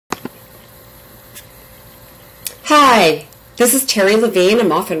Hi, this is Terri Levine.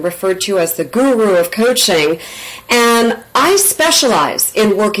 I'm often referred to as the guru of coaching, and I specialize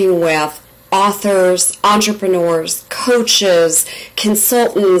in working with authors, entrepreneurs, coaches,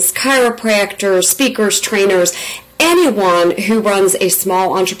 consultants, chiropractors, speakers, trainers, anyone who runs a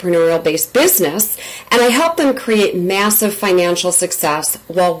small entrepreneurial-based business, and I help them create massive financial success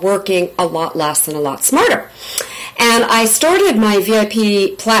while working a lot less and a lot smarter. And I started my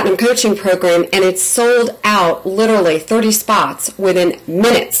VIP Platinum Coaching Program, and it sold out literally 30 spots within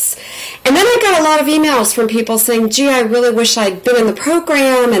minutes. And then I got a lot of emails from people saying, gee, I really wish I'd been in the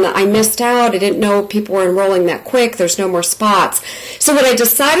program, and I missed out. I didn't know people were enrolling that quick. There's no more spots. So what I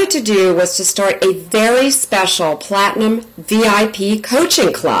decided to do was to start a very special Platinum VIP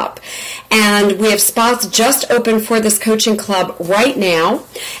Coaching Club. And we have spots just open for this coaching club right now,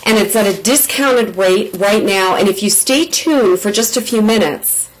 and it's at a discounted rate right now. And if you stay tuned for just a few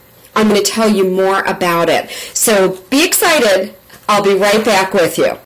minutes, I'm going to tell you more about it. So be excited. I'll be right back with you.